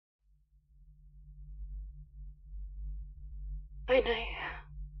Nay.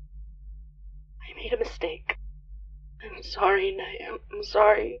 I made a mistake. I'm sorry, Nay. I'm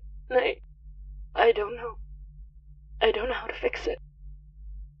sorry. Nay. I don't know. I don't know how to fix it.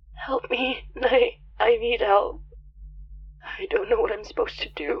 Help me, Nay. I need help. I don't know what I'm supposed to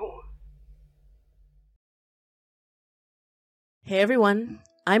do. Hey everyone,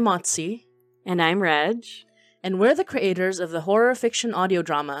 I'm Motzi. And I'm Reg. And we're the creators of the horror fiction audio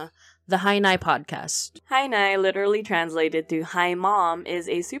drama, the Hainay Podcast. Hainay, literally translated to Hi Mom, is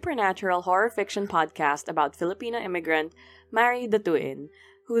a supernatural horror fiction podcast about Filipino immigrant Mary Datuin,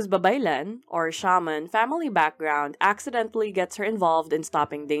 whose babaylan, or shaman, family background accidentally gets her involved in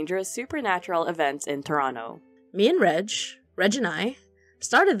stopping dangerous supernatural events in Toronto. Me and Reg and I,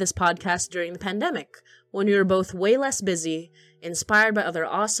 started this podcast during the pandemic, when we were both way less busy, inspired by other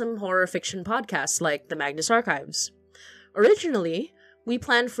awesome horror fiction podcasts like the Magnus Archives. Originally, we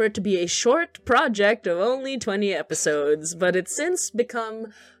planned for it to be a short project of only 20 episodes, but it's since become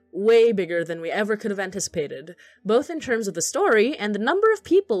way bigger than we ever could have anticipated, both in terms of the story and the number of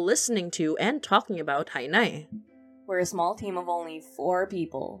people listening to and talking about Hainay. We're a small team of only 4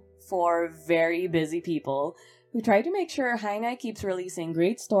 people, 4 very busy people, who try to make sure Hainay keeps releasing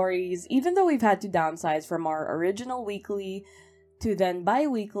great stories, even though we've had to downsize from our original weekly to then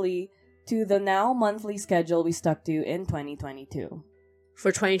bi-weekly to the now monthly schedule we stuck to in 2022.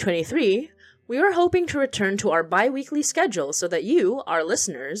 For 2023, we were hoping to return to our bi-weekly schedule so that you, our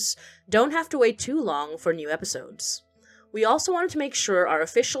listeners, don't have to wait too long for new episodes. We also wanted to make sure our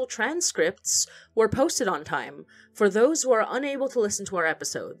official transcripts were posted on time for those who are unable to listen to our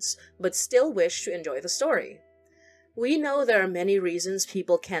episodes, but still wish to enjoy the story. We know there are many reasons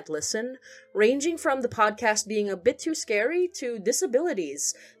people can't listen, ranging from the podcast being a bit too scary to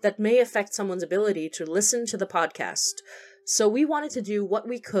disabilities that may affect someone's ability to listen to the podcast. So we wanted to do what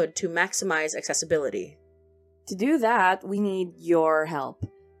we could to maximize accessibility. To do that, we need your help.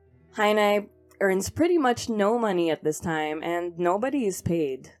 Hainay earns pretty much no money at this time, and nobody is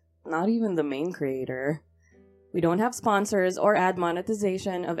paid. Not even the main creator. We don't have sponsors or ad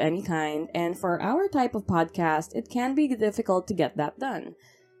monetization of any kind, and for our type of podcast, it can be difficult to get that done.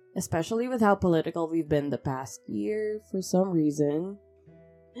 Especially with how political we've been the past year, for some reason.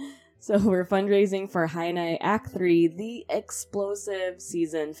 So we're fundraising for Hainay Act 3, the explosive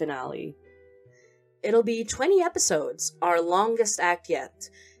season finale. It'll be 20 episodes, our longest act yet,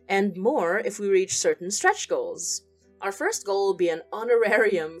 and more if we reach certain stretch goals. Our first goal will be an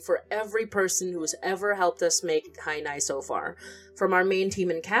honorarium for every person who's ever helped us make Hainay so far, from our main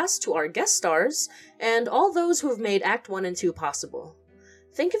team and cast to our guest stars, and all those who have made Act 1 and 2 possible.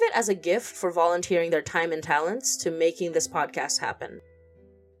 Think of it as a gift for volunteering their time and talents to making this podcast happen.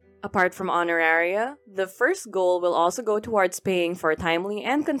 Apart from honoraria, the first goal will also go towards paying for timely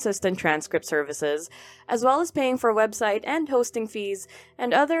and consistent transcript services, as well as paying for website and hosting fees,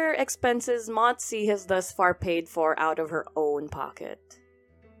 and other expenses Motzi has thus far paid for out of her own pocket.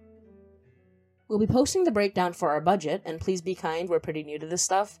 We'll be posting the breakdown for our budget, and please be kind, we're pretty new to this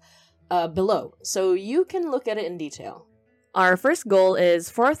stuff, below, so you can look at it in detail. Our first goal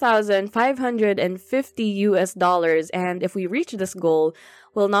is $4,550, and if we reach this goal,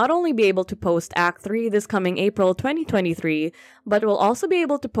 we'll not only be able to post Act 3 this coming April 2023, but we'll also be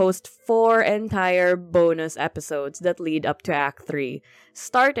able to post 4 entire bonus episodes that lead up to Act 3,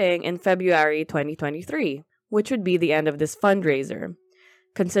 starting in February 2023, which would be the end of this fundraiser.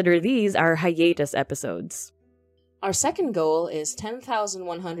 Consider these our hiatus episodes. Our second goal is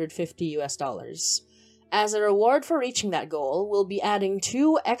 $10,150. As a reward for reaching that goal, we'll be adding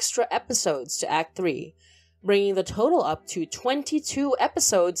 2 extra episodes to Act 3, bringing the total up to 22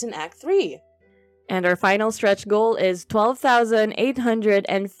 episodes in Act 3. And our final stretch goal is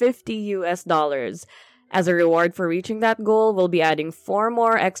 $12,850. As a reward for reaching that goal, we'll be adding 4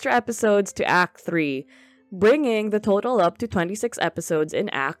 more extra episodes to Act 3, bringing the total up to 26 episodes in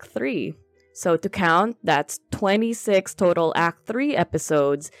Act 3. So to count, that's 26 total Act 3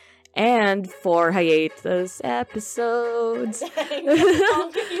 episodes, and 4 hiatus episodes.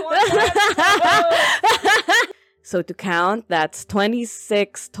 So to count, that's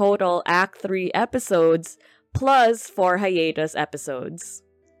 26 total Act 3 episodes plus 4 hiatus episodes.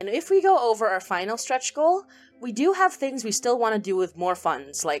 And if we go over our final stretch goal, we do have things we still want to do with more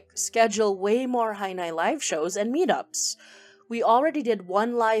funds, like schedule way more Hainay live shows and meetups. We already did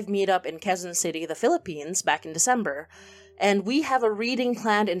 1 live meetup in Quezon City, the Philippines, back in December, and we have a reading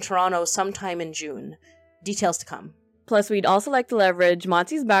planned in Toronto sometime in June. Details to come. Plus, we'd also like to leverage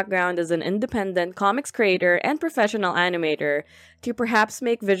Motzi's background as an independent comics creator and professional animator to perhaps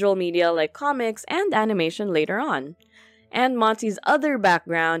make visual media like comics and animation later on. and Monty's other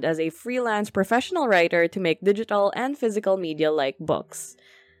background as a freelance professional writer to make digital and physical media like books.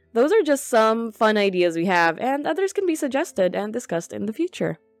 Those are just some fun ideas we have, and others can be suggested and discussed in the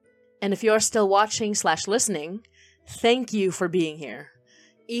future. And if you're still watching/listening, thank you for being here.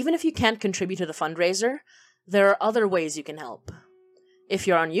 Even if you can't contribute to the fundraiser, there are other ways you can help. If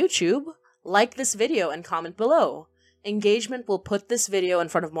you're on YouTube, like this video and comment below. Engagement will put this video in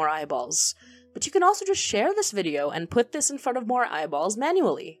front of more eyeballs. But you can also just share this video and put this in front of more eyeballs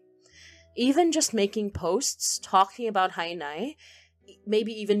manually. Even just making posts talking about Hainay,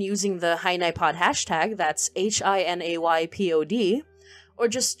 maybe even using the HainayPod hashtag, that's HINAYPOD, or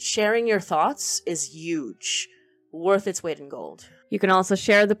just sharing your thoughts is huge. Worth its weight in gold. You can also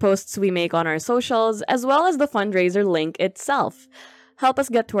share the posts we make on our socials, as well as the fundraiser link itself. Help us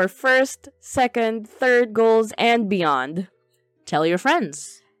get to our first, second, third goals and beyond. Tell your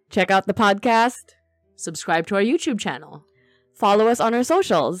friends. Check out the podcast. Subscribe to our YouTube channel. Follow us on our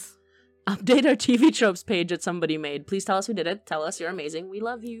socials. Update our TV tropes page that somebody made. Please tell us who did it. Tell us you're amazing. We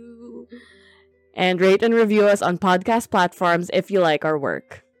love you. And rate and review us on podcast platforms if you like our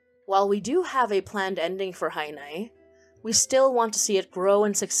work. While we do have a planned ending for Hainay, we still want to see it grow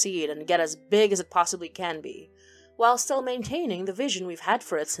and succeed and get as big as it possibly can be, while still maintaining the vision we've had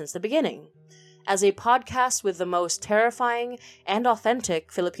for it since the beginning. As a podcast with the most terrifying and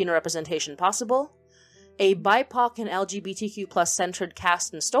authentic Filipino representation possible, a BIPOC and LGBTQ+ centered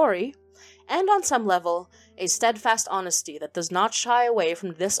cast and story, and on some level, a steadfast honesty that does not shy away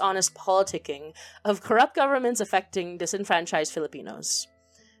from dishonest politicking of corrupt governments affecting disenfranchised Filipinos.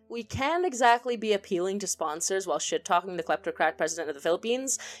 We can't exactly be appealing to sponsors while shit-talking the kleptocrat president of the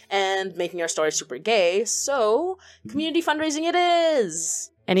Philippines and making our story super gay, so community fundraising it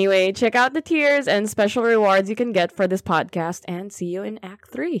is! Anyway, check out the tiers and special rewards you can get for this podcast, and see you in Act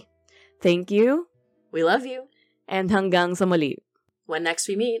 3. Thank you. We love you. And hanggang sa muli. When next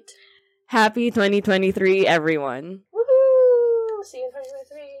we meet. Happy 2023, everyone.